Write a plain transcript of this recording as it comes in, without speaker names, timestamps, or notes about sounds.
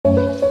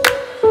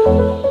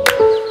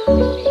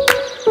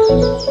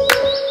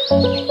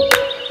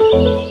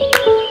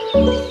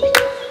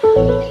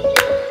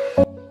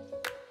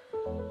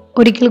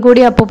ഒരിക്കൽ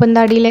കൂടി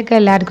അപ്പൂപ്പന്താടിയിലേക്ക്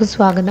എല്ലാവർക്കും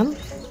സ്വാഗതം.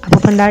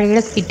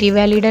 അപ്പൂപ്പന്താടിയുടെ സ്പിറ്റി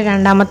വാലിയുടെ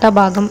രണ്ടാമത്തെ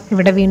ഭാഗം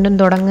ഇവിടെ വീണ്ടും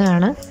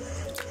തുടങ്ങുകയാണ്.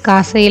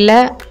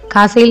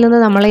 കാസയിൽ നിന്ന്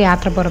നമ്മൾ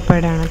യാത്ര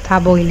പുറപ്പെടുകയാണ്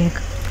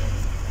താബോയിലേക്ക്.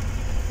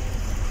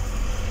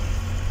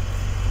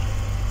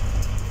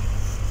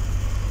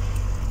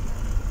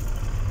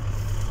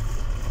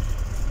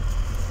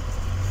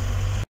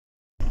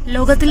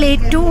 ലോകത്തിലെ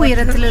ഏറ്റവും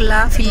ഉയരത്തിലുള്ള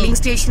ഫില്ലിംഗ്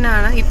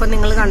സ്റ്റേഷനാണ് ഇപ്പോൾ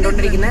നിങ്ങൾ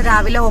കണ്ടുകൊണ്ടിരിക്കുന്നത്.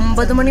 രാവിലെ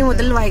 9 മണി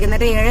മുതൽ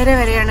വൈകുന്നേരം 7:30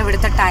 വരെയാണ്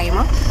ഇവിടുത്തെ ടൈം.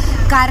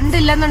 കറണ്ട്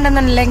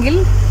ഇല്ലെന്നുണ്ടെന്നുണ്ടെങ്കിൽ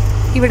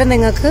ഇവിടെ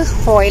നിങ്ങൾക്ക്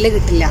ഓയിൽ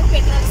കിട്ടില്ല.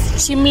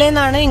 ഷിംലയിൽ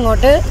നിന്നാണ്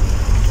ഇങ്ങോട്ട്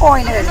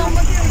ഓയിൽ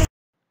വരുന്നത്.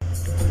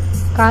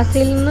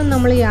 കാസയിൽ നിന്ന്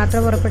നമ്മൾ യാത്ര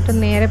പുറപ്പെട്ട്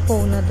നേരെ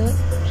പോകുന്നത്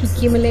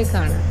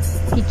ഹിക്കിമിലേക്കാണ്.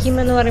 ഹിക്കിം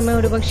എന്ന് പറയുമ്പോൾ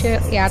ഒരുപക്ഷെ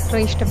യാത്ര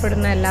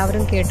ഇഷ്ടപ്പെടുന്ന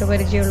എല്ലാവരും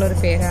കേട്ടുപരിചയമുള്ള ഒരു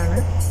പേരാണ്.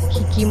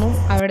 ഹിക്കിമും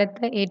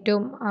അവിടുത്തെ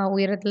ഏറ്റവും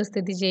ഉയരത്തിൽ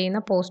സ്ഥിതി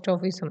ചെയ്യുന്ന പോസ്റ്റ്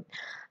ഓഫീസും.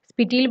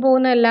 സ്പിറ്റിയിൽ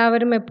പോകുന്ന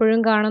എല്ലാവരും എപ്പോഴും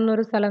കാണുന്ന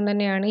ഒരു സ്ഥലം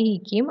തന്നെയാണ്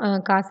ഹിക്കിം.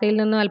 കാസയിൽ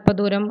നിന്ന്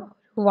അല്പദൂരം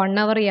 1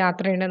 hour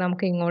യാത്രയുണ്ട്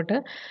നമുക്ക് ഇങ്ങോട്ട്.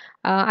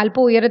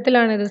 അല്പം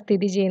ഉയരത്തിലാണ് ഇത്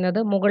സ്ഥിതി ചെയ്യുന്നത്.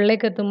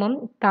 മുകളിലേക്ക് എത്തുമ്പം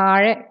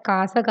താഴെ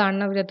കാസ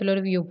കാണുന്ന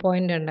വിധത്തിലൊരു വ്യൂ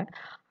പോയിന്റ് ഉണ്ട്.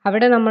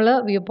 അവിടെ നമ്മൾ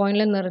വ്യൂ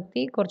പോയിന്റിൽ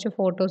നിർത്തി കുറച്ച്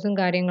ഫോട്ടോസും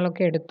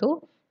കാര്യങ്ങളൊക്കെ എടുത്തു.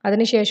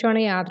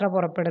 അതിനുശേഷമാണ് യാത്ര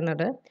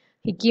പുറപ്പെടുന്നത്.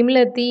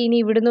 ഹിക്കിമിലെത്തി ഇനി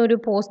ഇവിടുന്ന് ഒരു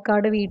പോസ്റ്റ്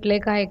കാർഡ്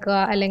വീട്ടിലേക്ക് അയക്കുക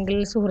അല്ലെങ്കിൽ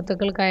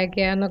സുഹൃത്തുക്കൾക്ക്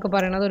അയക്കുക എന്നൊക്കെ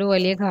പറയുന്നത് ഒരു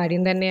വലിയ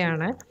കാര്യം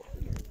തന്നെയാണ്.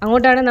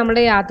 അങ്ങോട്ടാണ്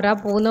നമ്മുടെ യാത്ര.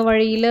 പോകുന്ന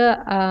വഴിയിൽ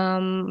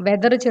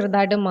വെതർ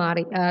ചെറുതായിട്ട്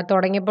മാറി.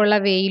 തുടങ്ങിയപ്പോഴുള്ള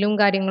വെയിലും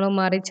കാര്യങ്ങളും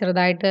മാറി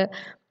ചെറുതായിട്ട്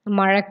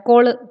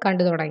മഴക്കോള്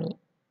കണ്ടു തുടങ്ങി.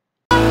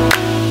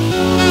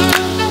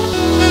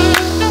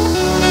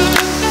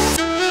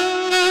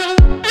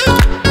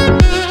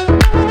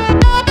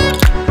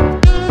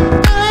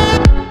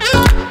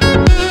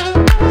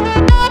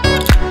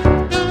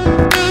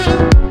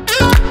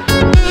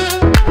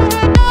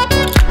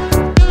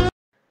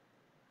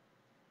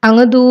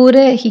 അങ്ങ്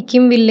ദൂരെ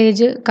ഹിക്കിം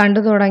വില്ലേജ്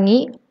കണ്ടു തുടങ്ങി.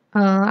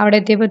 അവിടെ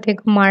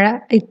എത്തിയപ്പോഴത്തേക്കും മഴ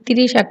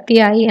ഇത്തിരി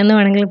ശക്തിയായി എന്ന്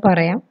വേണമെങ്കിൽ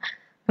പറയാം.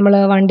 നമ്മൾ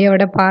വണ്ടി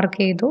അവിടെ പാർക്ക്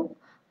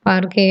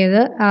ചെയ്ത്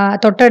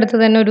തൊട്ടടുത്ത്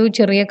തന്നെ ഒരു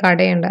ചെറിയ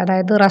കടയുണ്ട്.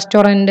 അതായത്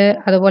റെസ്റ്റോറൻറ്റ്,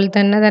 അതുപോലെ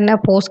തന്നെ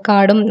പോസ്റ്റ്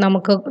കാർഡും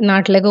നമുക്ക്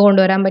നാട്ടിലേക്ക്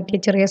കൊണ്ടുവരാൻ പറ്റിയ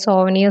ചെറിയ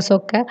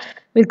സോവനിയേഴ്സൊക്കെ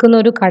വിൽക്കുന്ന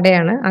ഒരു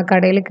കടയാണ്. ആ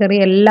കടയിൽ കയറി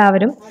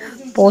എല്ലാവരും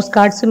പോസ്റ്റ്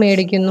കാർഡ്സ്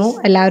മേടിക്കുന്നു.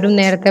 എല്ലാവരും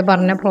നേരത്തെ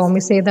പറഞ്ഞ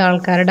പ്രോമിസ് ചെയ്ത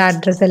ആൾക്കാരുടെ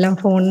അഡ്രസ്സ് എല്ലാം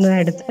ഫോണിൽ നിന്ന്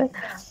എടുത്ത്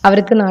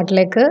അവർക്ക്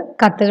നാട്ടിലേക്ക്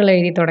കത്തുകൾ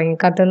എഴുതി തുടങ്ങി.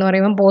 കത്ത് എന്ന്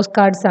പറയുമ്പോൾ പോസ്റ്റ്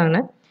കാർഡ്സ്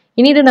ആണ്.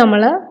 ഇനി ഇത്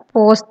നമ്മൾ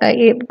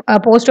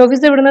പോസ്റ്റ്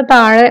ഓഫീസ് ഇവിടുന്ന്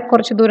താഴെ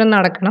കുറച്ച് ദൂരം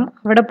നടക്കണം.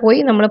 അവിടെ പോയി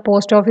നമ്മൾ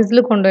പോസ്റ്റ്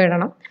ഓഫീസിൽ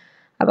കൊണ്ടുപോയിടണം.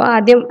 അപ്പോൾ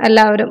ആദ്യം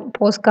എല്ലാവരും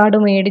പോസ്റ്റ് കാർഡ്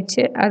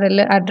മേടിച്ച്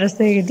അതിൽ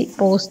അഡ്രസ്സ് എഴുതി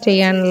പോസ്റ്റ്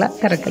ചെയ്യാനുള്ള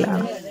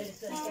തിരക്കിലാണ്.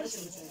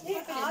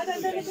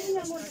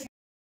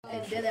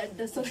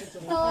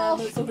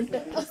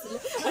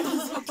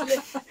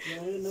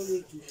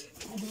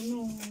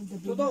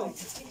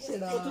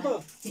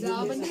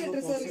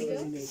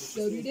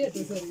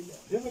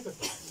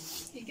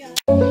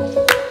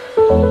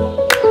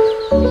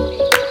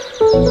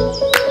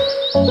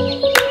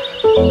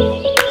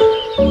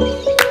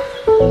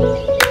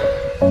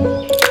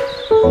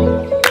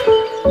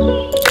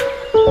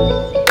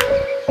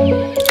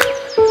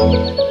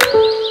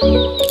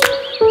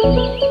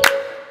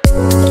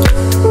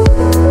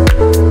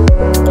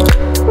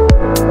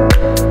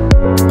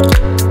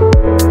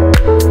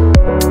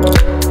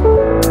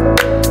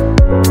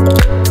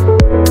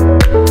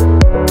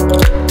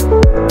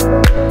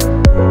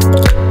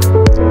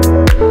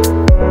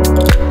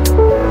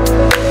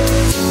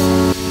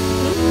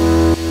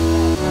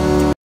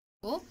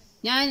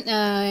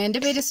 എൻ്റെ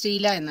പേര്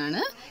ശ്രീല എന്നാണ്.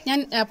 ഞാൻ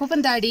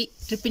അപ്പൂപ്പന്താടി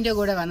ട്രിപ്പിൻ്റെ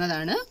കൂടെ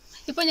വന്നതാണ്.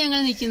 ഇപ്പോൾ ഞങ്ങൾ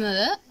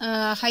നിൽക്കുന്നത്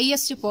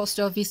ഹയസ്റ്റ്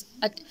പോസ്റ്റ് ഓഫീസ്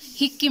അറ്റ്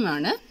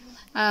ഹിക്കിമാണ്.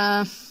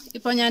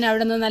 ഇപ്പോൾ ഞാൻ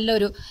അവിടെ നിന്ന്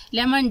നല്ലൊരു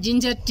ലെമൺ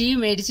ജിഞ്ചർ ടീ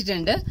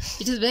മേടിച്ചിട്ടുണ്ട്.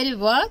 It is very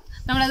worth.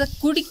 നമ്മളത്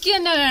കുടിക്കുക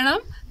തന്നെ വേണം.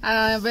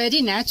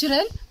 Very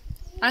natural.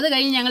 അത്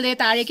കഴിഞ്ഞ് ഞങ്ങൾ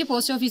താഴേക്ക്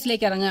പോസ്റ്റ്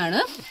ഓഫീസിലേക്ക് ഇറങ്ങുകയാണ്.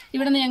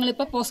 ഇവിടെ നിന്ന്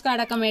ഞങ്ങളിപ്പോൾ പോസ്റ്റ്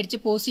കാർഡൊക്കെ മേടിച്ച്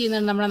പോസ്റ്റ്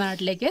ചെയ്യുന്നുണ്ട് നമ്മുടെ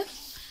നാട്ടിലേക്ക്.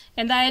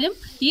 എന്തായാലും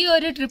ഈ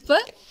ഒരു ട്രിപ്പ്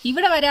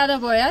ഇവിടെ വരാതെ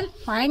പോയാൽ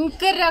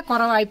ഭയങ്കര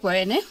കുറവായി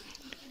പോയേനെ.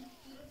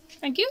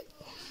 Thank you.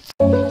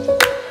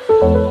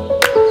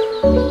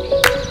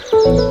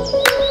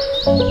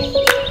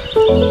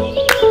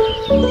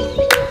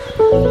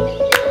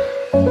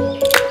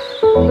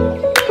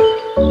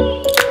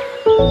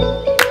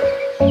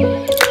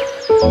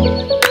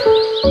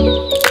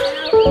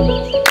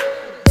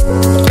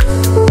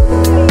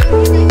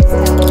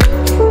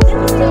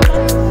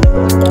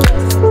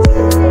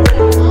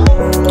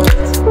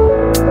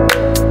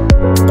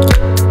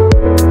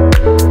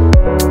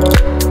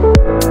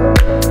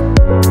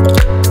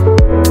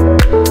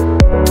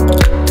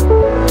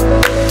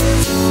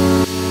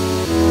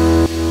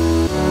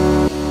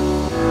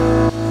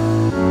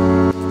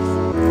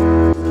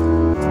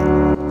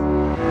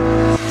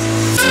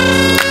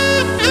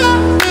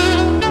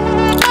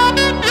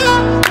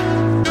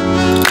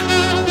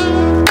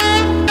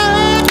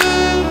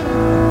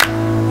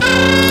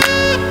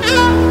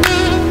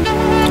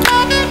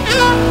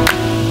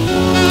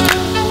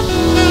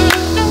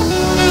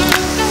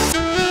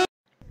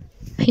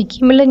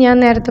 സിക്കിമിൽ ഞാൻ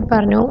നേരത്തെ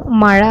പറഞ്ഞു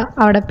മഴ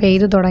അവിടെ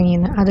പെയ്തു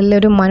തുടങ്ങിയെന്ന്.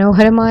 അതിലൊരു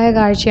മനോഹരമായ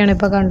കാഴ്ചയാണ്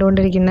ഇപ്പോൾ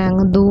കണ്ടുകൊണ്ടിരിക്കുന്നത്.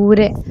 അങ്ങ്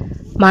ദൂരെ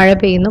മഴ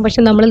പെയ്യുന്നു,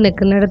 പക്ഷെ നമ്മൾ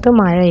നിൽക്കുന്നിടത്ത്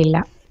മഴയില്ല.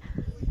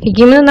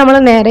 സിക്കിമിൽ നിന്ന് നമ്മൾ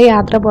നേരെ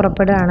യാത്ര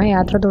പുറപ്പെടുകയാണ്.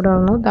 യാത്ര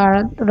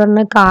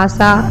തുടർന്ന് കാസ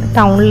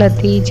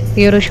ടൗണിലെത്തി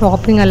ചെറിയൊരു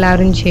ഷോപ്പിംഗ്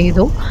എല്ലാവരും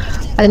ചെയ്തു.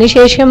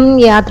 അതിനുശേഷം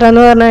യാത്ര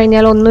എന്ന് പറഞ്ഞു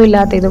കഴിഞ്ഞാൽ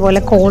ഒന്നുമില്ലാത്ത ഇതുപോലെ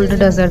കോൾഡ്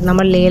ഡെസേർട്ട്,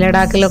 നമ്മൾ ലേ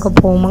ലഡാക്കിലൊക്കെ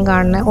പോകുമ്പം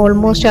കാണുന്ന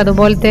ഓൾമോസ്റ്റ്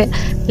അതുപോലത്തെ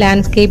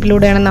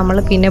ലാൻഡ്സ്കേപ്പിലൂടെയാണ് നമ്മൾ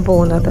പിന്നെ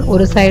പോകുന്നത്.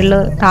 ഒരു സൈഡിൽ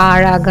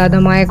താഴെ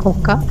അഗാധമായ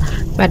കൊക്ക,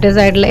 മറ്റേ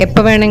സൈഡിൽ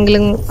എപ്പോൾ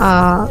വേണമെങ്കിലും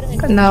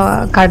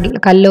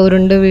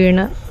കല്ലുരുണ്ട്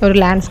വീണ് ഒരു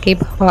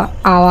ലാൻഡ്സ്കേപ്പ്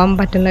ആവാൻ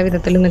പറ്റുന്ന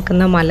വിധത്തിൽ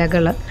നിൽക്കുന്ന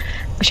മലകൾ.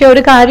 പക്ഷെ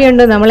ഒരു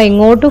കാര്യമുണ്ട്, നമ്മൾ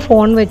എങ്ങോട്ട്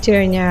ഫോൺ വെച്ച്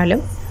കഴിഞ്ഞാലും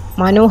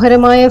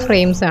മനോഹരമായ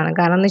ഫ്രെയിംസ് ആണ്.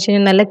 കാരണം എന്ന് വെച്ച്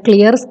കഴിഞ്ഞാൽ നല്ല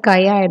ക്ലിയർ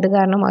സ്കൈ ആയത്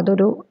കാരണം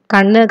അതൊരു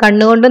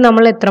കണ്ണുകൊണ്ട്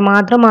നമ്മൾ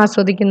എത്രമാത്രം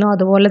ആസ്വദിക്കുന്നു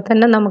അതുപോലെ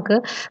തന്നെ നമുക്ക്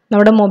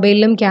നമ്മുടെ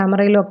മൊബൈലിലും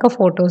ക്യാമറയിലും ഒക്കെ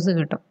ഫോട്ടോസ്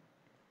കിട്ടും.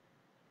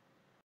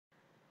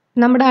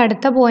 നമ്മുടെ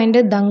അടുത്ത പോയിന്റ്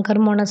ദങ്കർ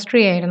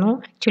മൊണസ്ട്രി ആയിരുന്നു.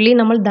 ആക്ച്വലി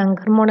നമ്മൾ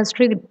ദങ്കർ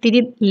മൊണസ്ട്രി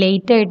ഇത്തിരി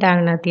ലേറ്റ്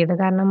ആയിട്ടാണ് എത്തിയത്.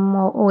 കാരണം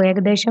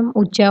ഏകദേശം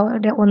ഉച്ച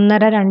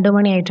 1:30-2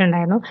 മണി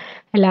ആയിട്ടുണ്ടായിരുന്നു.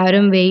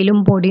 എല്ലാവരും വെയിലും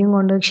പൊടിയും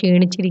കൊണ്ട്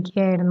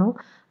ക്ഷീണിച്ചിരിക്കുകയായിരുന്നു.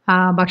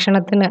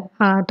 ഭക്ഷണത്തിന്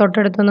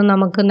തൊട്ടടുത്തൊന്നും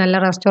നമുക്ക് നല്ല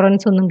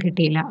റെസ്റ്റോറൻറ്റ്സ് ഒന്നും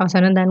കിട്ടിയില്ല.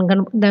 അവസാനം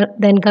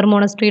ധൻകർ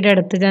മൊണസ്ട്രിയുടെ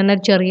അടുത്ത് തന്നെ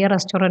ചെറിയ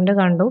റെസ്റ്റോറൻറ്റ്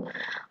കണ്ടു.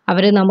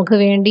 അവർ നമുക്ക്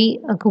വേണ്ടി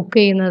കുക്ക്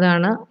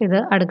ചെയ്യുന്നതാണ്. ഇത്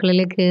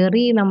അടുക്കളയിൽ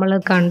കയറി നമ്മൾ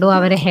കണ്ടു,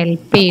 അവരെ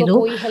ഹെൽപ്പ് ചെയ്തു.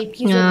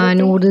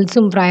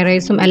 നൂഡിൽസും ഫ്രൈഡ്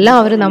റൈസും എല്ലാം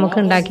അവർ നമുക്ക്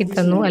ഉണ്ടാക്കി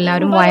തന്നു.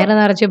 എല്ലാവരും വയറ്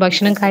നിറച്ച്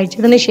ഭക്ഷണം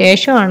കഴിച്ചതിന്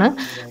ശേഷമാണ്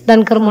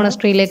ധൻകർ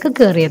മൊണസ്ട്രിയിലേക്ക്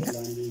കയറിയത്.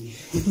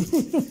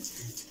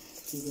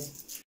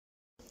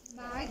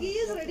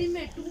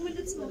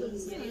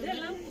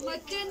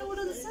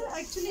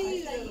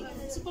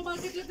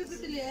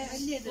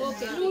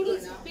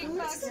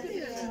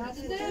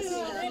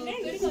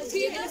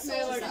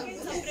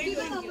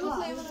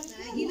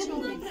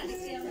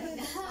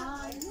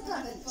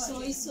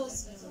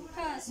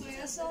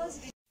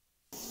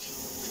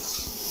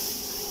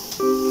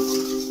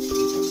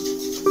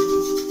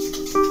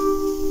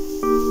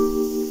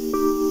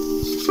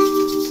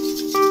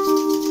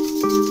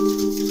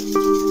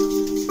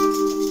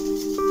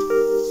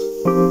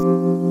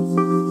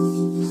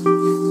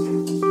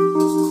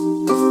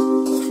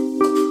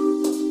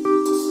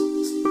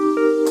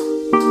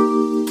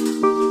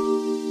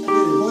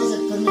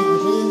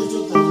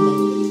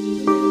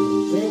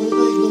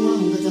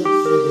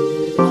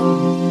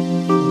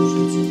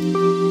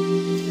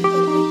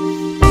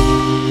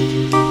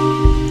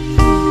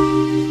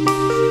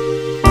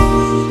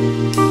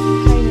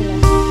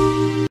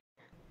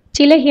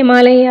 ചില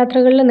ഹിമാലയ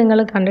യാത്രകളിൽ നിങ്ങൾ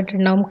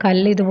കണ്ടിട്ടുണ്ടാവും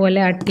കല്ല് ഇതുപോലെ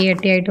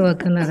അട്ടിയായിട്ട്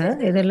വെക്കുന്നത്.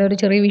 ഇതെല്ലാം ഒരു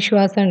ചെറിയ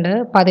വിശ്വാസമുണ്ട്.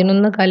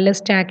 11 കല്ല്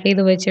സ്റ്റാക്ക്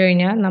ചെയ്ത് വെച്ച്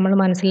കഴിഞ്ഞാൽ നമ്മൾ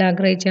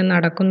മനസ്സിലാഗ്രഹിച്ച്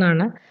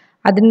നടക്കുന്നതാണ്.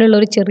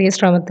 അതിനുള്ളൊരു ചെറിയ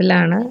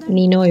ശ്രമത്തിലാണ്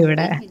നിനോ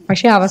ഇവിടെ.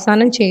 പക്ഷെ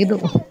അവസാനം ചെയ്തു.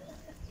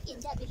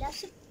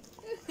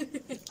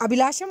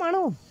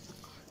 അഭിലാഷമാണോ?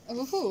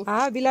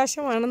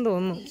 അഭിലാഷമാണെന്ന്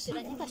തോന്നുന്നു.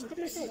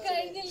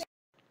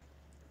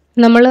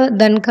 നമ്മൾ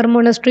ധൻകർ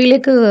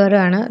മൊണസ്ട്രിയിലേക്ക്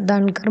കയറുകയാണ്.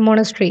 ധൻകർ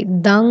മൊണസ്ട്രി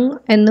ദങ്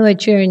എന്ന്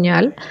വെച്ച്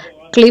കഴിഞ്ഞാൽ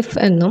ക്ലിഫ്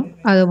എന്നും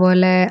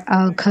അതുപോലെ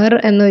ഘർ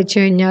എന്ന് വെച്ച്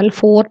കഴിഞ്ഞാൽ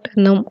ഫോർട്ട്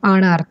എന്നും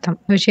ആണ് അർത്ഥം.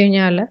 എന്ന് വെച്ച്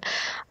കഴിഞ്ഞാൽ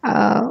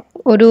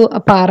ഒരു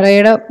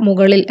പാറയുടെ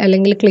മുകളിൽ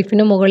അല്ലെങ്കിൽ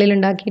ക്ലിഫിന് മുകളിൽ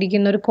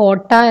ഉണ്ടാക്കിയിരിക്കുന്ന ഒരു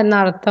കോട്ട എന്ന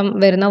അർത്ഥം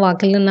വരുന്ന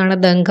വാക്കിൽ നിന്നാണ്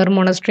ധൻകർ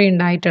മൊണസ്ട്രി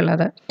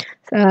ഉണ്ടായിട്ടുള്ളത്.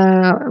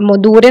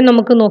 ദൂരെ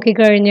നമുക്ക്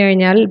നോക്കിക്കഴിഞ്ഞു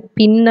കഴിഞ്ഞാൽ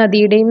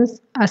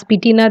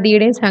സ്പിറ്റി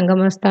നദിയുടെയും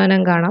സംഗമസ്ഥാനം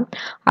കാണാം.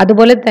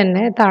 അതുപോലെ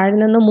തന്നെ താഴെ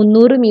നിന്ന്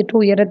 300 മീറ്റർ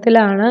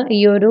ഉയരത്തിലാണ് ഈ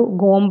ഒരു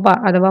ഗോംബ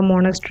അഥവാ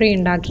മൊണസ്ട്രി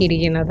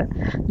ഉണ്ടാക്കിയിരിക്കുന്നത്.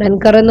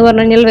 ധൻകർ എന്ന്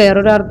പറഞ്ഞു കഴിഞ്ഞാൽ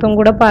വേറൊരു അർത്ഥം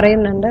കൂടെ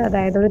പറയുന്നുണ്ട്.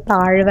 അതായത് ഒരു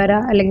താഴ്വര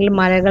അല്ലെങ്കിൽ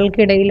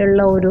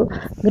മലകൾക്കിടയിലുള്ള ഒരു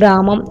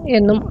ഗ്രാമം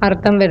എന്നും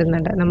അർത്ഥം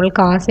വരുന്നുണ്ട്. നമ്മൾ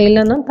കാസയിൽ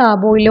നിന്നും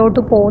താബോയിലോട്ട്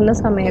പോകുന്ന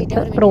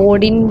സമയത്ത്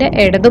റോഡിൻ്റെ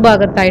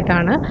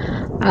ഇടതുഭാഗത്തായിട്ടാണ്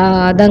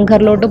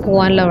ധൻകറിലോട്ട്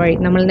പോകാനുള്ള വഴി.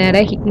 നമ്മൾ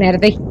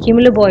നേരത്തെ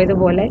ഹിക്കിമിൽ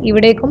പോയതുപോലെ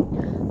ഇവിടേക്കും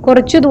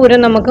കുറച്ച് ദൂരം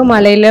നമുക്ക്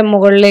മലയിലെ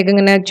മുകളിലേക്ക്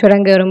ഇങ്ങനെ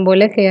ചുരം കയറും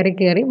പോലെ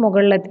കയറി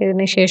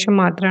മുകളിലെത്തിയതിന് ശേഷം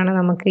മാത്രമാണ്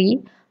നമുക്ക് ഈ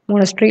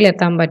മൊണസ്ട്രിയിൽ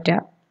എത്താൻ പറ്റുക.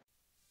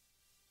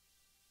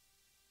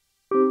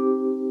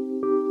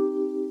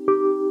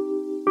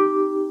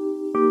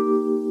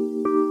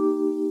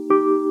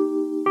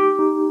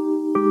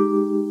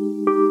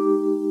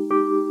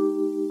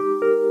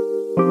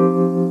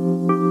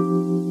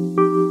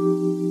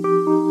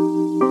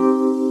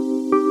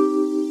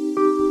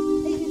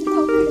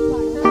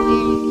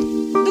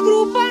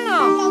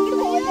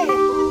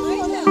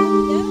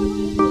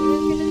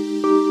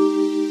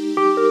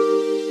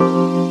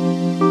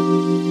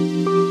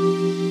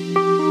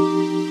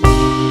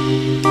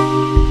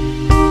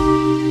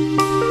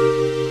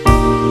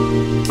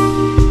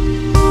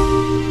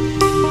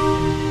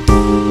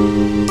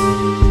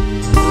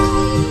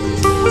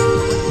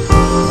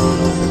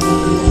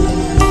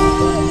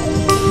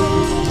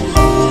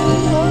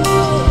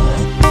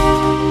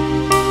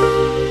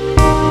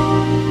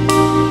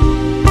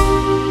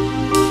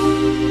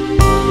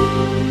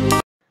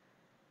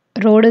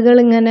 റോഡുകൾ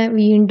ഇങ്ങനെ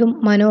വീണ്ടും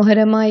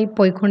മനോഹരമായി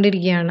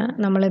പോയിക്കൊണ്ടിരിക്കുകയാണ്.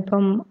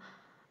 നമ്മളിപ്പം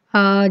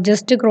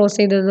just cross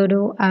ചെയ്തതൊരു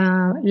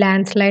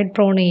land slide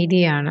prawn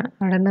area ആണ്.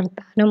 അവിടെ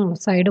നിർത്താനും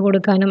സൈഡ്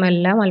കൊടുക്കാനും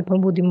എല്ലാം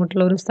അല്പം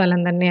ബുദ്ധിമുട്ടുള്ള ഒരു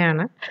സ്ഥലം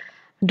തന്നെയാണ്.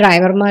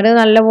 ഡ്രൈവർമാർ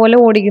നല്ലപോലെ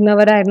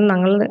ഓടിക്കുന്നവരായിരുന്നു.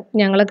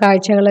 ഞങ്ങൾ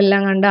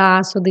കാഴ്ചകളെല്ലാം കണ്ട്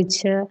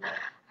ആസ്വദിച്ച്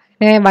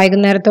അങ്ങനെ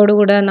വൈകുന്നേരത്തോടു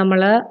കൂടെ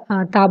നമ്മൾ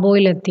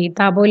താബോയിലെത്തി.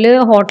 താബോയിൽ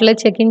ഹോട്ടലിൽ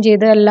ചെക്ക് ഇൻ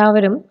ചെയ്ത്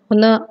എല്ലാവരും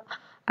ഒന്ന്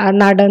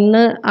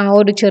നടന്ന് ആ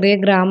ഒരു ചെറിയ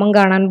ഗ്രാമം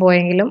കാണാൻ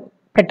പോയെങ്കിലും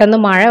പെട്ടെന്ന്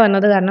മഴ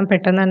വന്നത് കാരണം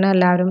പെട്ടെന്ന് തന്നെ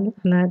എല്ലാവരും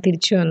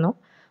തിരിച്ചു വന്നു.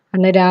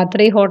 അന്ന്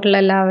രാത്രി ഹോട്ടലിൽ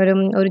എല്ലാവരും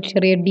ഒരു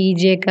ചെറിയ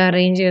DJ ഒക്കെ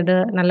അറേഞ്ച് ചെയ്ത്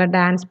നല്ല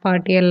ഡാൻസ്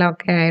പാർട്ടി എല്ലാം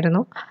ഒക്കെ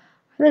ആയിരുന്നു.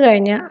 അത്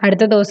കഴിഞ്ഞ്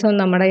അടുത്ത ദിവസം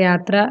നമ്മുടെ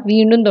യാത്ര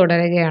വീണ്ടും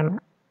തുടരുകയാണ്.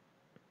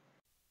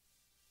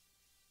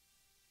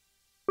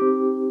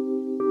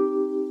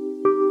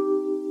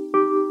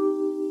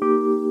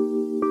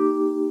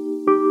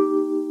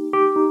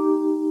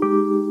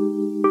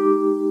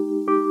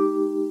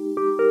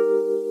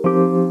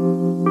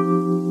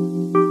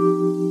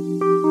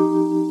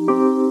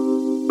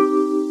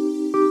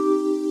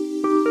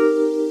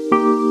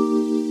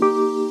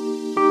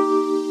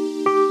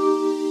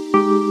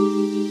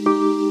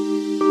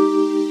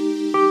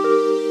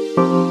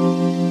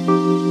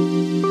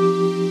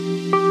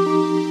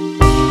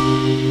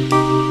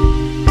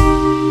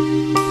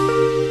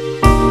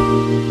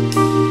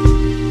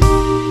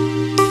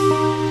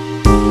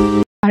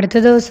 അടുത്ത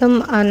ദിവസം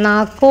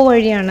നാക്കോ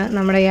വഴിയാണ്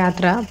നമ്മുടെ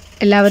യാത്ര.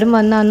 എല്ലാവരും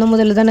വന്ന് അന്ന്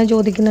മുതൽ തന്നെ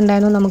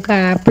ചോദിക്കുന്നുണ്ടായിരുന്നു നമുക്ക്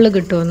ആപ്പിൾ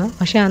കിട്ടുമെന്ന്.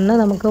 പക്ഷെ അന്ന്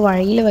നമുക്ക്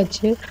വഴിയിൽ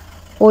വെച്ച്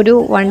ഒരു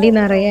വണ്ടി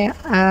നിറയെ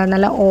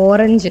നല്ല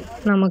ഓറഞ്ച്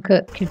നമുക്ക്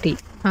കിട്ടി.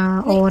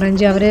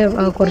 ഓറഞ്ച് അവർ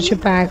കുറച്ച്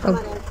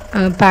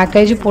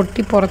പാക്കേജ്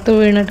പൊട്ടി പുറത്ത്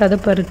വീണിട്ട് അത്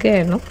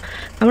പെറുക്കുകയായിരുന്നു.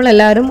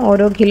 നമ്മളെല്ലാവരും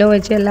ഓരോ കിലോ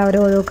വെച്ച്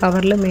എല്ലാവരും ഓരോ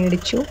കവറിൽ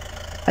മേടിച്ചു.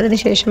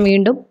 അതിനുശേഷം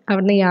വീണ്ടും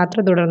അവിടുന്ന് യാത്ര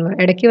തുടർന്നു.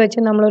 ഇടയ്ക്ക് വെച്ച്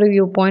നമ്മളൊരു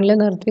വ്യൂ പോയിന്റിൽ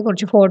നിർത്തി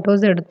കുറച്ച്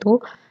ഫോട്ടോസ് എടുത്തു.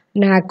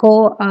 നാക്കോ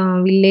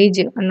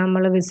വില്ലേജ്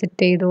നമ്മൾ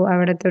വിസിറ്റ് ചെയ്തു.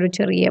 അവിടുത്തെ ഒരു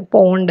ചെറിയ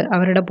പോണ്ട്,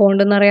 അവരുടെ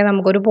പോണ്ട് എന്ന് പറയാൻ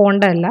നമുക്കൊരു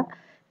പോണ്ടല്ല.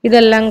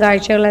 ഇതെല്ലാം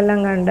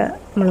കാഴ്ചകളെല്ലാം കണ്ട്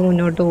നമ്മൾ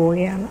മുന്നോട്ട്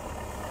പോവുകയാണ്.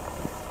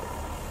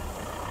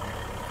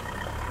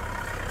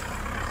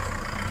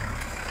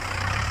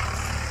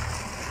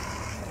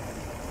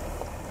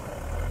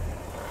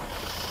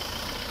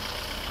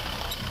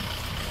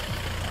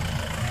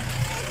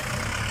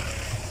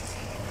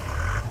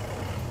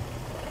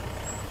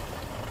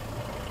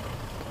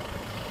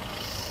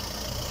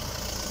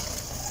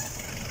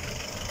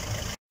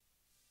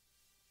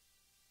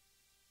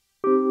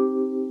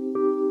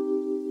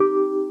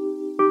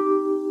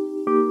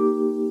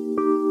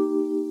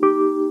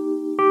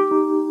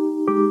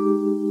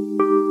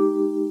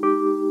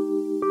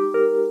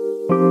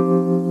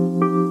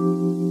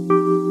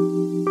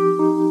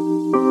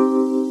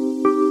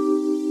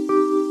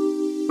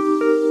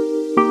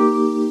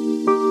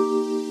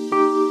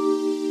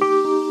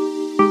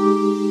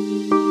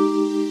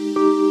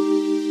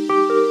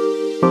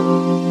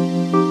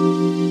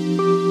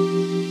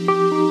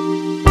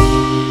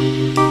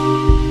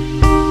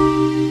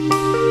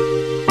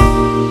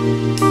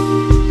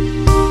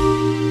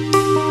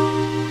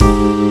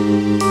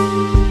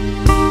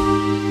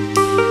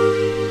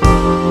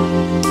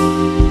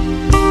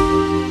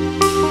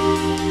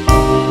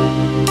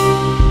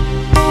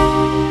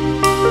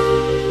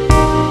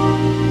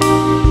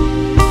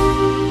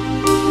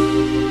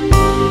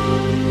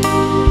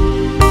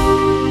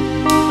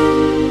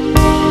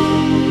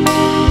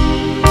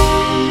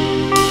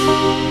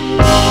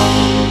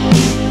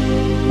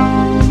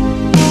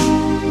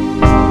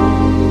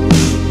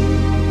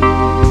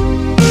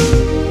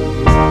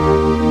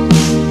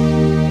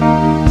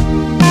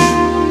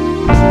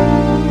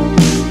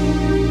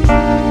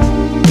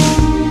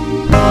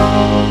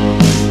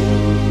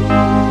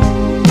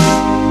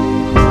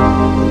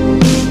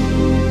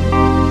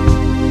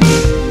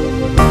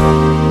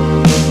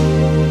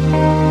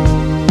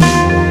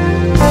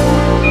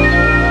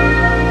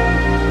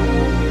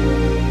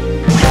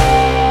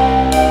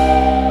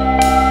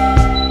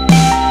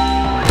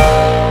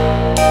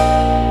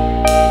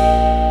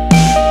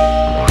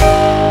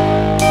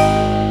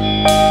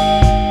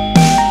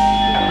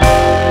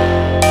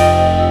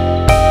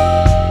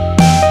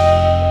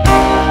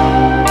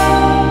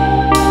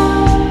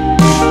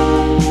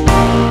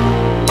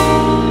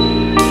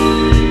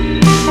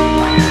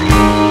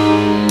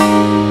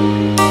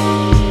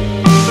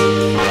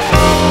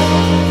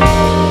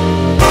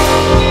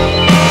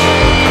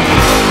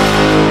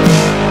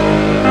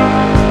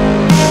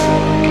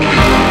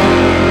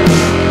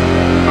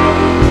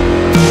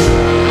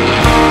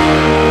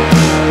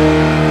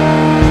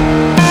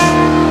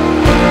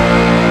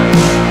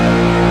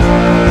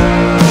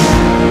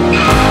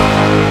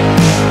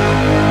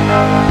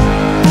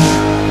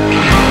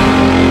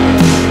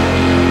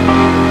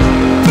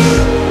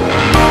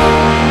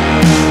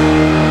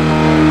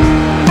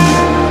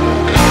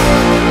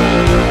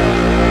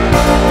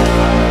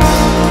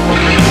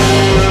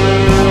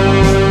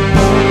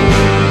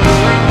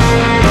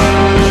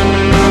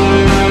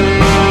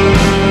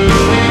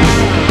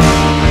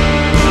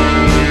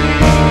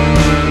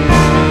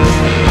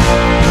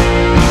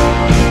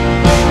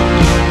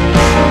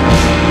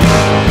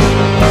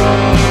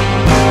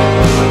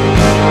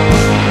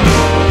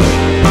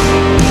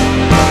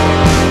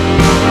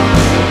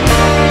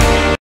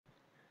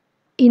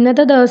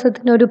 ഇന്നത്തെ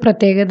ദിവസത്തിന് ഒരു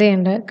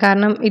പ്രത്യേകതയുണ്ട്.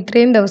 കാരണം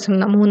ഇത്രയും ദിവസം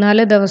 3,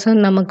 4 ദിവസം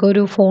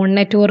നമുക്കൊരു ഫോൺ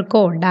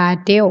നെറ്റ്വർക്കോ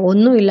ഡാറ്റയോ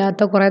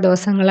ഒന്നുമില്ലാത്ത കുറേ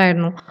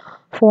ദിവസങ്ങളായിരുന്നു.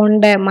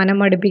 ഫോണിൻ്റെ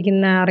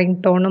മനമടുപ്പിക്കുന്ന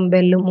റിംഗ് ടോണും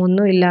ബെല്ലും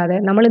ഒന്നുമില്ലാതെ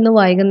നമ്മളിന്ന്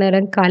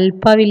വൈകുന്നേരം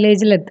കൽപ്പ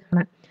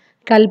വില്ലേജിലെത്താണ്.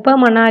 കൽപ്പ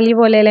മണാലി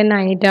പോലെ അല്ലെങ്കിൽ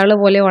നൈനിറ്റാൾ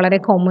പോലെ വളരെ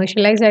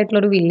കൊമേഴ്ഷ്യലൈസ്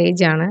ആയിട്ടുള്ളൊരു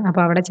വില്ലേജാണ്.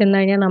 അപ്പോൾ അവിടെ ചെന്ന്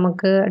കഴിഞ്ഞാൽ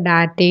നമുക്ക്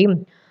ഡാറ്റയും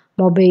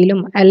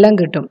മൊബൈലും എല്ലാം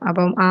കിട്ടും.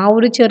 അപ്പം ആ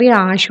ഒരു ചെറിയ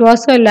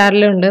ആശ്വാസം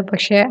എല്ലാവരിലും ഉണ്ട്.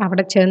 പക്ഷേ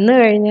അവിടെ ചെന്ന്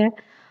കഴിഞ്ഞ്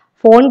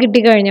ഫോൺ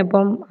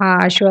കിട്ടിക്കഴിഞ്ഞപ്പം ആ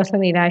ആശ്വാസം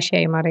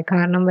നിരാശയായി മാറി.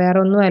 കാരണം വേറെ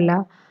ഒന്നുമല്ല,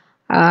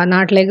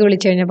 നാട്ടിലേക്ക്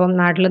വിളിച്ചു കഴിഞ്ഞപ്പം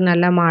നാട്ടിൽ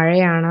നല്ല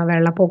മഴയാണ്,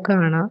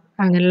 വെള്ളപ്പൊക്കമാണ്,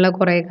 അങ്ങനെയുള്ള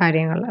കുറേ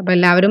കാര്യങ്ങൾ. അപ്പോൾ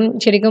എല്ലാവരും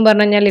ശരിക്കും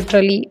പറഞ്ഞു കഴിഞ്ഞാൽ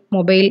ലിറ്ററലി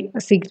മൊബൈൽ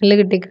സിഗ്നൽ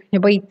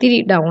കിട്ടിക്കഴിഞ്ഞപ്പോൾ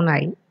ഇത്തിരി ഡൗൺ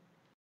ആയി.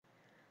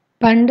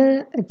 പണ്ട്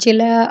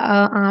ചില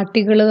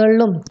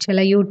ആർട്ടിക്കിളുകളിലും ചില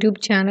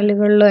യൂട്യൂബ്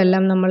ചാനലുകളിലും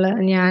എല്ലാം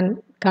ഞാൻ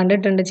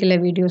കണ്ടിട്ടുണ്ട് ചില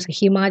വീഡിയോസ്.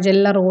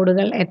 ഹിമാചലിലെ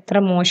റോഡുകൾ എത്ര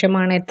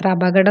മോശമാണ്, എത്ര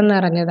അപകടം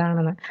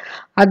നിറഞ്ഞതാണെന്ന്.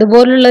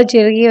 അതുപോലുള്ള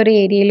ചെറിയൊരു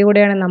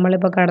ഏരിയയിലൂടെയാണ്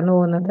നമ്മളിപ്പോൾ കടന്നു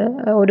പോകുന്നത്.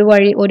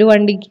 ഒരു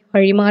വണ്ടിക്ക്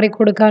വഴിമാറി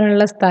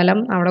കൊടുക്കാനുള്ള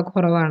സ്ഥലം അവിടെ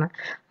കുറവാണ്.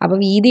 അപ്പോൾ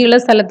വീതിയുള്ള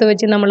സ്ഥലത്ത്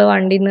വെച്ച് നമ്മൾ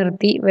വണ്ടി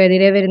നിർത്തി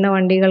എതിരെ വരുന്ന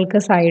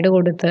വണ്ടികൾക്ക് സൈഡ്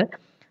കൊടുത്ത്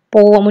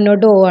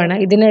മുന്നോട്ട് പോവുകയാണ്.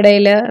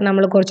 ഇതിനിടയിൽ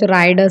നമ്മൾ കുറച്ച്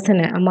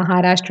റൈഡേഴ്സിന്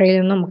മഹാരാഷ്ട്രയിൽ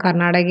നിന്നും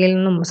കർണാടകയിൽ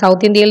നിന്നും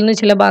സൗത്ത് ഇന്ത്യയിൽ നിന്നും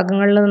ചില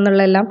ഭാഗങ്ങളിൽ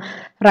നിന്നുള്ളെല്ലാം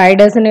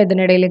റൈഡേഴ്സിനെ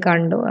ഇതിനിടയിൽ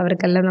കണ്ടു.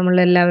 അവർക്കെല്ലാം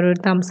നമ്മളെല്ലാവരും ഒരു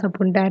തംസ്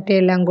അപ്പും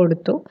ടാറ്റയും എല്ലാം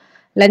കൊടുത്തു.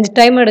 ലഞ്ച്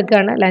ടൈം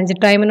എടുക്കുകയാണ്. ലഞ്ച്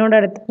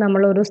ടൈമിനോടടുത്ത്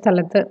നമ്മളൊരു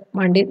സ്ഥലത്ത്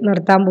വണ്ടി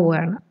നിർത്താൻ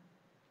പോവുകയാണ്.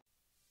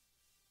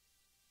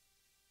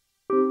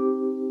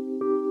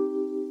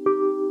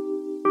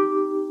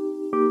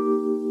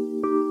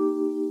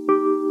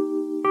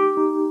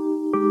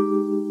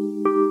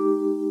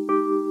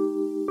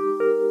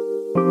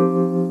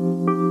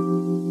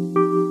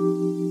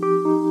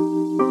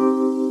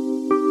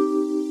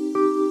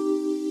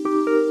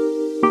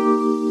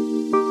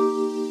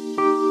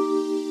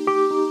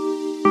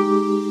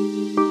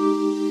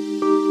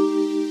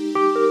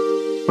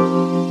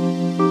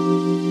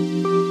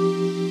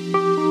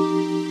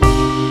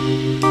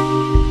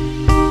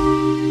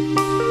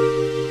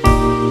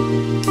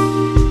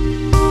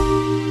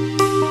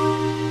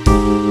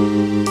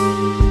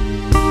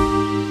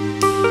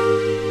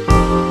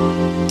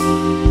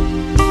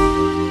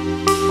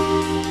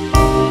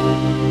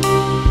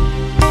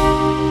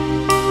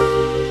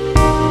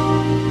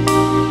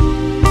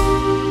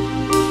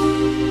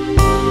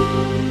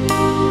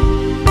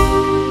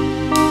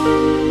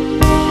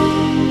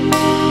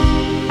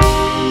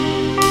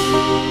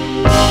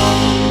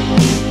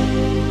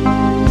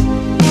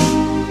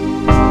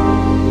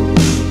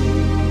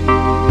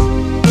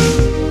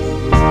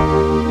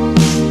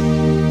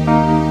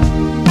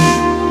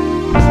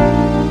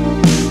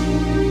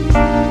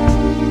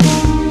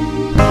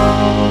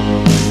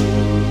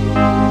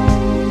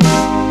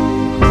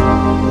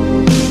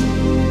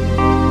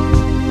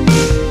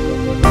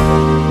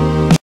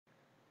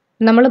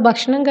 നമ്മൾ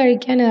ഭക്ഷണം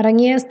കഴിക്കാൻ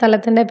ഇറങ്ങിയ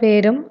സ്ഥലത്തിൻ്റെ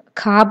പേരും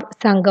ഖാബ്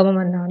സംഗമം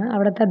എന്നാണ്.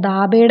 അവിടുത്തെ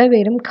ധാബയുടെ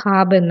പേരും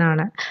ഖാബ്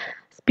എന്നാണ്.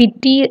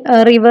 സ്പിറ്റി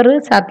റിവർ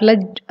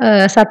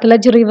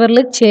സത്ലജ് റിവറിൽ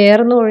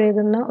ചേർന്ന്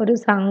ഒഴുകുന്ന ഒരു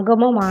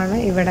സംഗമമാണ്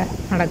ഇവിടെ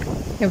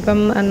നടക്കുന്നത്.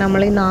 ഇപ്പം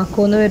നമ്മൾ ഈ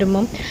നാക്കൂന്ന്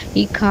വരുമ്പം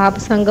ഈ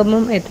ഖാബ്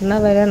സംഗമം എത്തുന്ന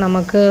വരെ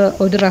നമുക്ക്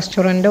ഒരു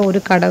റെസ്റ്റോറൻറ്റോ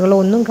ഒരു കടകളോ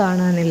ഒന്നും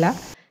കാണാനില്ല.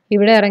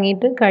 ഇവിടെ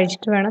ഇറങ്ങിയിട്ട്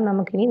കഴിച്ചിട്ട് വേണം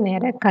നമുക്കിനി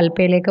നേരെ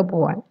കൽപ്പയിലേക്ക്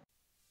പോകാൻ.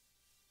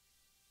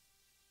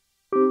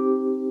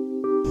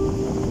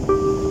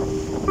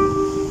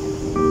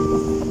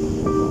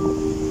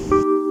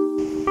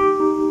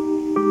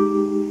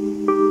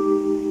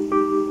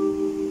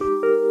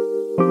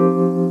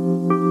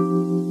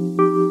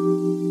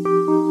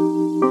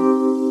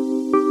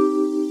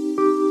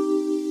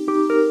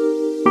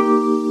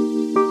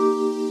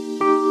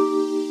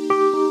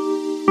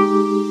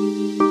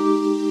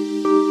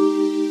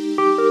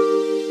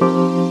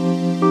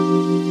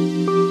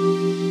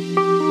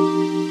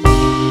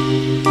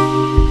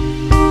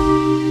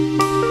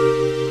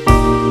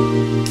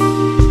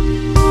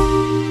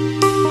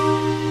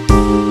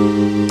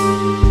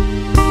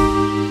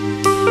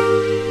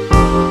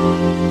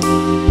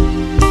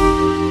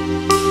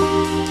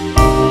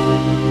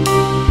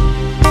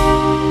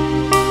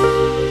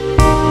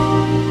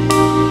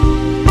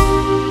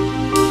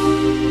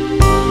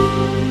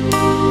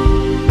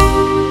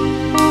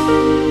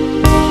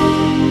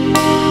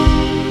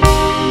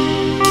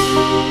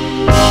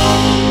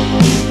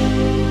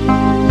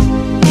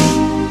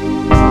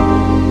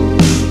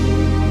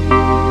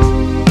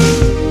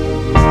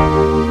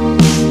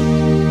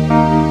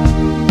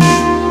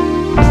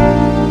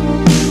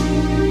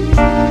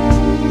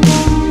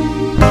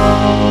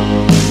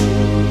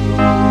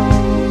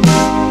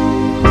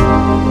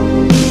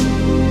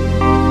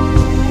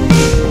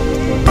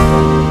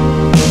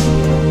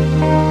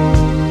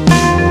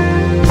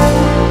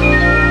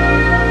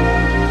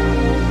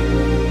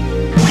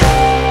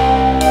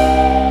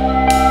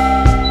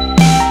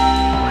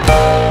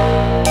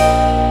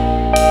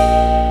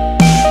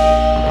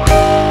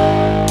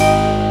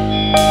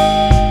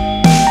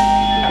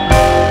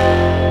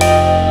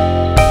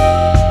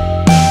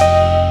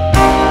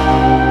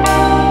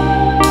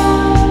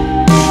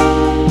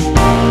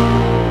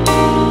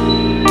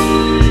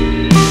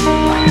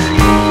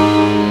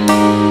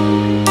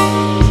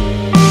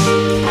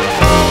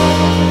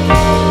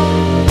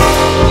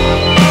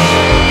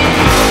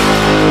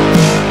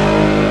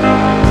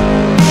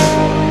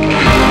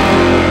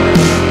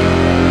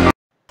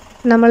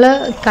 നമ്മൾ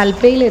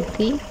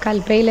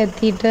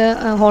കൽപ്പയിലെത്തിയിട്ട്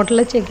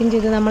ഹോട്ടലിൽ ചെക്ക് ഇൻ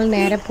ചെയ്ത് നമ്മൾ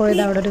നേരെ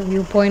പോയത് അവിടെ ഒരു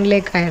വ്യൂ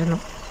പോയിന്റിലേക്കായിരുന്നു.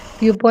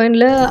 വ്യൂ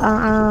പോയിന്റിൽ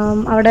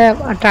അവിടെ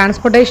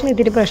ട്രാൻസ്പോർട്ടേഷൻ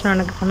ഇത്തിരി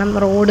പ്രശ്നമാണ്. കാരണം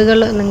റോഡുകൾ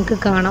നിങ്ങൾക്ക്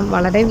കാണാം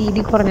വളരെ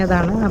വീതി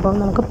കുറഞ്ഞതാണ്. അപ്പം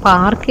നമുക്ക്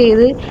പാർക്ക്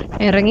ചെയ്ത്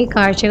ഇറങ്ങി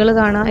കാഴ്ചകൾ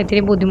കാണാൻ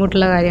ഇത്തിരി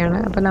ബുദ്ധിമുട്ടുള്ള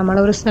കാര്യമാണ്. അപ്പം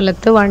നമ്മളൊരു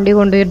സ്ഥലത്ത് വണ്ടി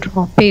കൊണ്ടുപോയി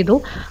ഡ്രോപ്പ് ചെയ്തു.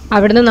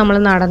 അവിടുന്ന് നമ്മൾ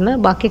നടന്ന്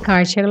ബാക്കി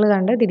കാഴ്ചകൾ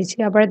കണ്ട് തിരിച്ച്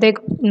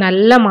അപ്പോഴത്തേക്കും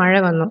നല്ല മഴ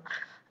വന്നു.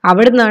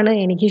 അവിടുന്നാണ്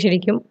എനിക്ക്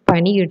ശരിക്കും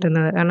പനി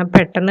കിട്ടുന്നത്. കാരണം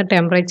പെട്ടെന്ന്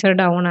ടെമ്പറേച്ചർ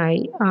ഡൗൺ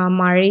ആയി.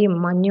 മഴയും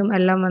മഞ്ഞും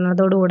എല്ലാം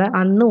വന്നതോടുകൂടെ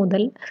അന്ന്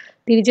മുതൽ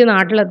തിരിച്ച്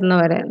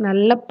നാട്ടിലെത്തുന്നവരെ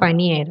നല്ല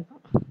പനിയായിരുന്നു.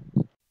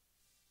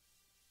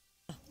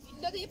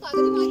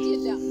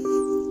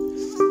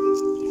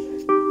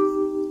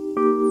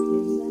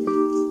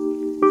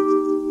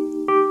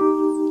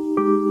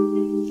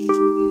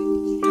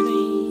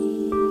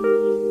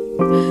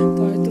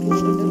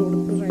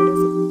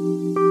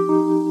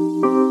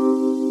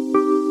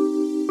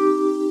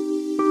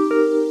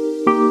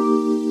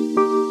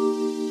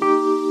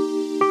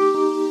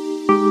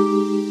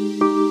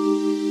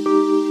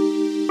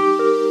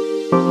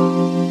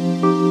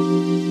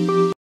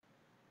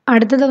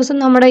 അടുത്ത ദിവസം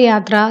നമ്മുടെ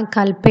യാത്ര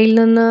കൽപ്പയിൽ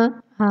നിന്ന്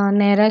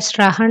നേരെ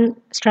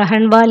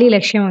സ്ട്രഹൺ വാലി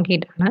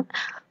ലക്ഷ്യമാക്കിയിട്ടാണ്.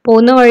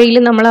 പോകുന്ന വഴിയിൽ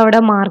നമ്മളവിടെ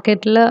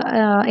മാർക്കറ്റിൽ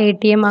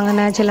ATM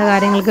അങ്ങനെ ചില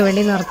കാര്യങ്ങൾക്ക്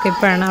വേണ്ടി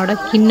നിർത്തിയപ്പോഴാണ് അവിടെ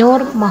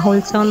കിന്നോർ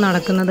മഹോത്സവം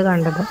നടക്കുന്നത്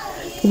കണ്ടത്.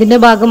 ഇതിൻ്റെ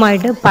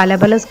ഭാഗമായിട്ട് പല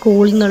പല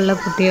സ്കൂളിൽ നിന്നുള്ള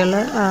കുട്ടികൾ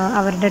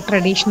അവരുടെ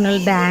ട്രഡീഷണൽ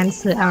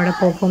ഡാൻസ് അവിടെ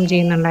പെർഫോം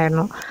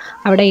ചെയ്യുന്നുണ്ടായിരുന്നു.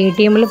 അവിടെ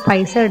ATMൽ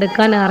പൈസ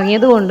എടുക്കാൻ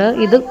ഇറങ്ങിയതുകൊണ്ട്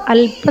ഇത്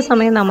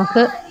അല്പസമയം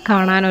നമുക്ക്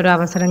കാണാനൊരു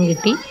അവസരം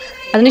കിട്ടി.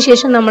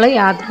 അതിനുശേഷം നമ്മൾ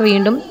യാത്ര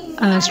വീണ്ടും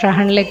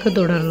സ്ട്രഹണിലേക്ക്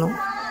തുടർന്നു.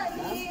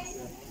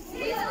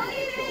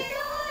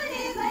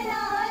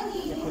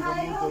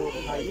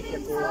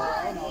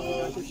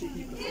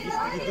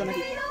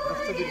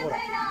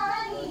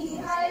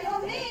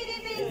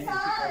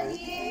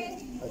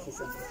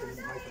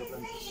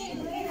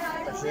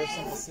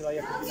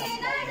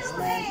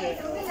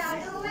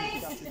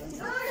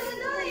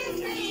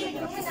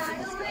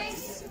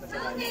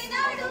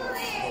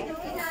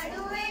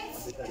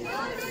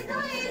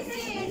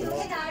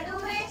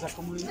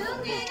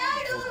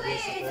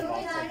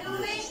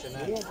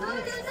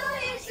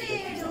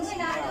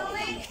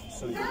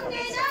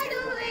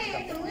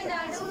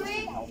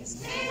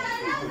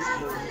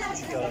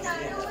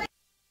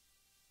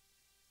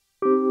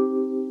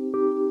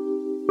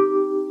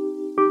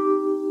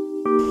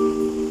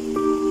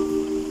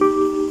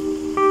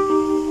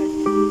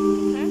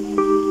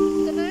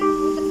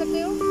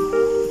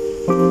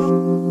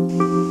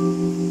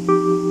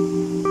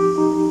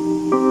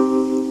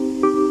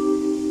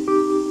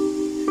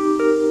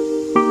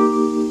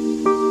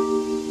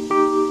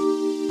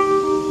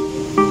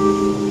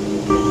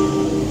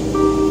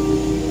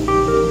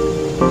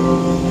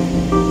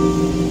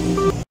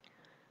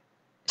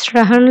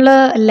 സ്ട്രഹണിൽ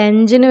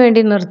ലഞ്ചിന്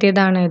വേണ്ടി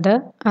നിർത്തിയതാണ് ഇത്.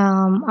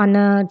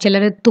 അന്ന്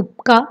ചിലർ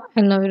തുപ്ക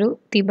എന്നൊരു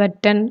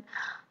തിബറ്റൻ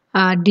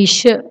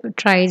ഡിഷ്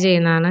ട്രൈ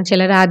ചെയ്യുന്നതാണ്.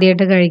 ചിലർ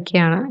ആദ്യമായിട്ട്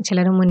കഴിക്കുകയാണ്,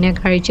 ചിലർ മുന്നേ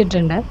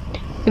കഴിച്ചിട്ടുണ്ട്.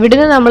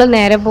 ഇവിടുന്ന് നമ്മൾ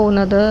നേരെ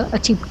പോകുന്നത്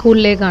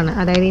ചിത്കൂലിലേക്കാണ്.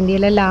 അതായത്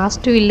ഇന്ത്യയിലെ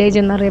ലാസ്റ്റ്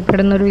വില്ലേജ്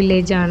എന്നറിയപ്പെടുന്ന ഒരു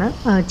വില്ലേജാണ്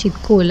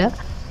ചിത്കൂൽ.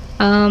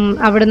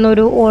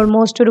 അവിടുന്ന്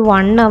ഓൾമോസ്റ്റ് ഒരു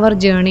 1 hour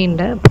ജേണി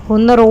ഉണ്ട്.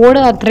 പോകുന്ന റോഡ്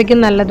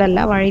അത്രയ്ക്കും നല്ലതല്ല.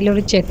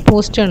 വഴിയിലൊരു ചെക്ക്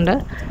പോസ്റ്റ് ഉണ്ട്.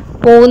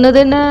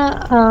 പോകുന്നതിന്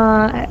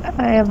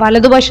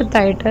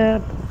വലതുവശത്തായിട്ട്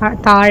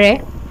താഴെ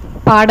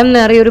പാടം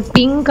നിറയൊരു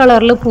പിങ്ക്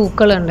കളറിൽ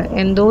പൂക്കളുണ്ട്.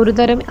 എന്തോ ഒരു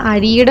തരം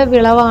അരിയുടെ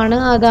വിളവാണ്,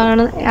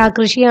 ആ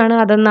കൃഷിയാണ്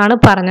അതെന്നാണ്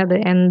പറഞ്ഞത്.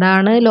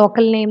 എന്താണ്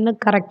ലോക്കൽ നെയിം എന്ന്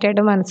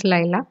കറക്റ്റായിട്ട്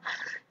മനസ്സിലായില്ല.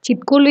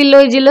 ചിത്കൂൽ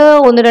വില്ലേജിൽ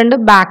 1-2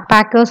 ബാക്ക്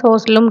പാക്കേഴ്സ്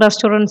ഹോസ്റ്റലും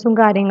റെസ്റ്റോറൻറ്റ്സും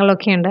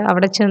കാര്യങ്ങളൊക്കെ ഉണ്ട്.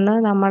 അവിടെ ചെന്ന്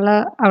നമ്മൾ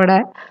അവിടെ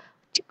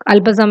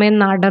അല്പസമയം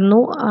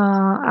നടന്നു.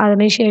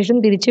 അതിനുശേഷം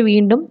തിരിച്ച്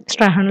വീണ്ടും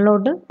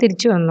സ്ട്രഹണിലോട്ട്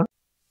തിരിച്ചു വന്നു.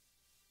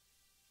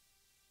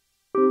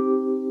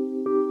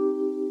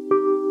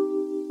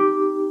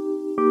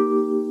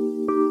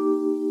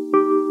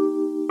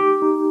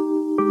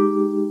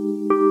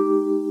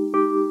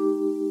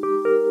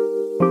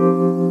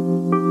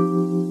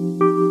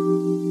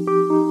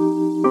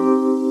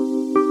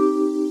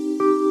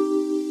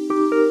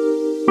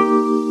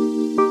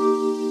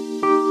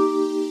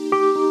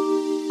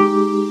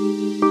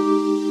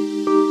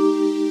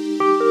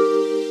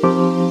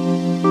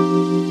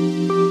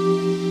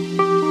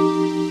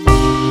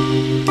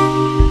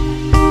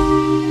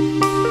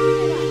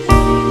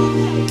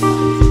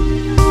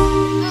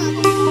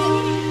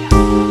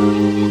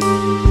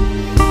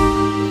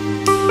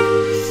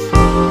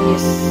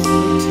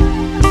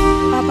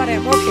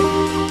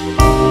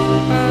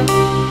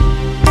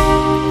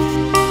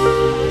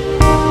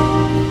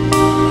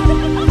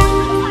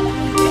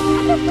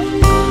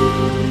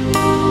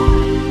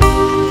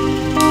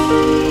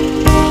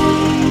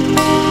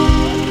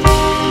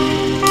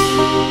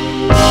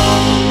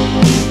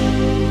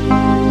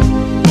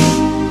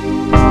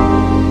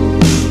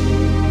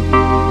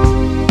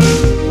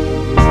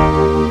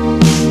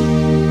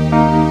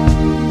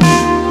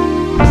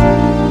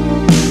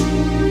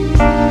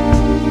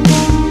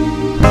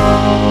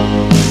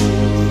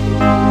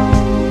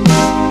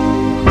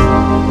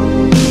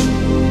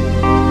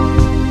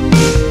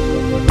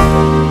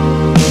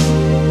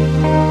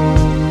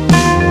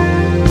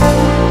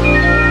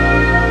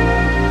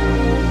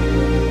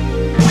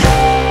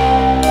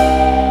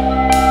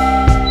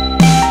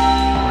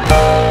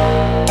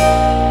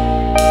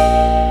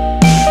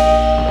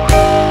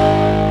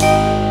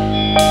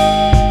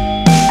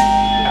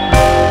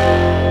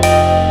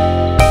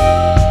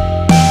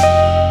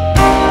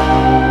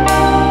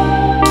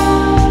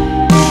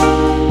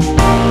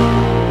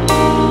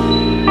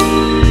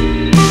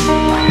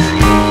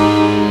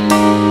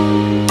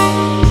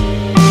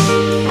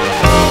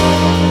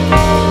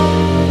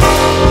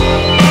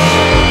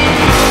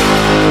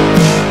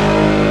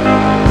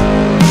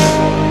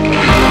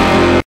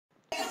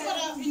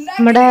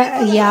 നമ്മുടെ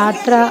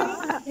യാത്ര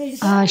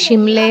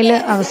ഷിംലയിൽ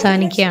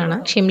അവസാനിക്കുകയാണ്.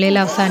 ഷിംലയിൽ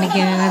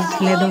അവസാനിക്കുന്ന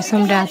തലേ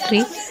ദിവസം രാത്രി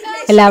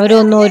എല്ലാവരും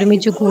ഒന്ന്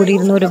ഒരുമിച്ച്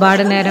കൂടിയിരുന്നു.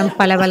 ഒരുപാട് നേരം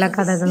പല പല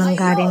കഥകളും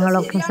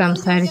കാര്യങ്ങളൊക്കെ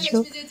സംസാരിച്ചു.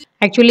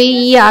 ആക്ച്വലി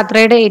ഈ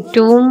യാത്രയുടെ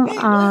ഏറ്റവും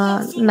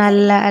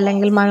നല്ല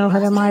അല്ലെങ്കിൽ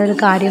മനോഹരമായൊരു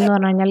കാര്യം എന്ന്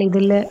പറഞ്ഞു കഴിഞ്ഞാൽ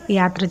ഇതിൽ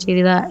യാത്ര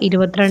ചെയ്ത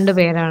 22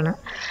 പേരാണ്.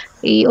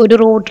 ഈ ഒരു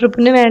റോഡ്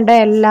ട്രിപ്പിന് വേണ്ട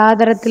എല്ലാ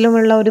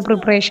തരത്തിലുമുള്ള ഒരു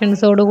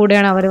പ്രിപ്പറേഷൻസോടു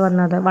കൂടിയാണ് അവർ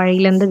വന്നത്.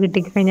 വഴിയിൽ എന്ത്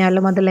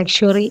കിട്ടിക്കഴിഞ്ഞാലും അത്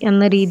ലക്ഷറി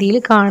എന്ന രീതിയിൽ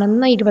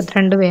കാണുന്ന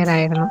 22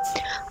 പേരായിരുന്നു.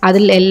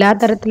 അതിൽ എല്ലാ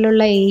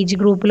തരത്തിലുള്ള ഏജ്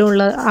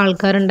ഗ്രൂപ്പിലുള്ള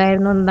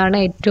ആൾക്കാരുണ്ടായിരുന്നു എന്നതാണ്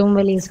ഏറ്റവും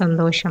വലിയ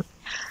സന്തോഷം.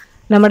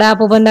 നമ്മുടെ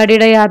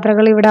അപ്പൂപ്പന്താടിയുടെ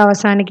യാത്രകൾ ഇവിടെ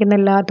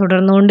അവസാനിക്കുന്നില്ല,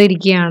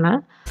 തുടർന്നുകൊണ്ടിരിക്കുകയാണ്.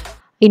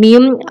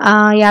 ഇനിയും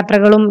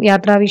യാത്രകളും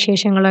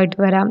യാത്രാവിശേഷങ്ങളുമായിട്ട്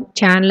വരാം.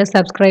 ചാനൽ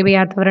സബ്സ്ക്രൈബ്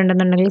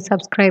ചെയ്യാത്തവരുണ്ടെന്നുണ്ടെങ്കിൽ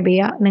സബ്സ്ക്രൈബ്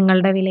ചെയ്യുക.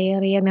 നിങ്ങളുടെ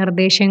വിലയേറിയ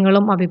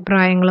നിർദ്ദേശങ്ങളും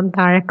അഭിപ്രായങ്ങളും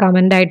താഴെ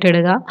കമൻ്റായിട്ട്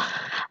ഇടുക.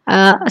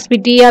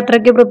 സ്പിറ്റി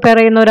യാത്രയ്ക്ക് പ്രിപ്പയർ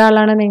ചെയ്യുന്ന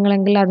ഒരാളാണ്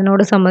നിങ്ങളെങ്കിൽ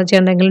അതിനോട് സംബന്ധിച്ച്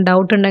എന്തെങ്കിലും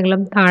ഡൗട്ട്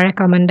ഉണ്ടെങ്കിലും താഴെ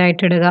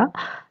കമൻ്റായിട്ട് ഇടുക.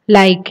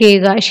 ലൈക്ക്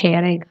ചെയ്യുക,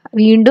 ഷെയർ ചെയ്യുക.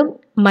 വീണ്ടും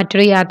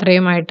മറ്റൊരു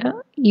യാത്രയുമായിട്ട്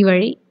ഈ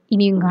വഴി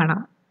ഇനിയും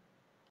കാണാം.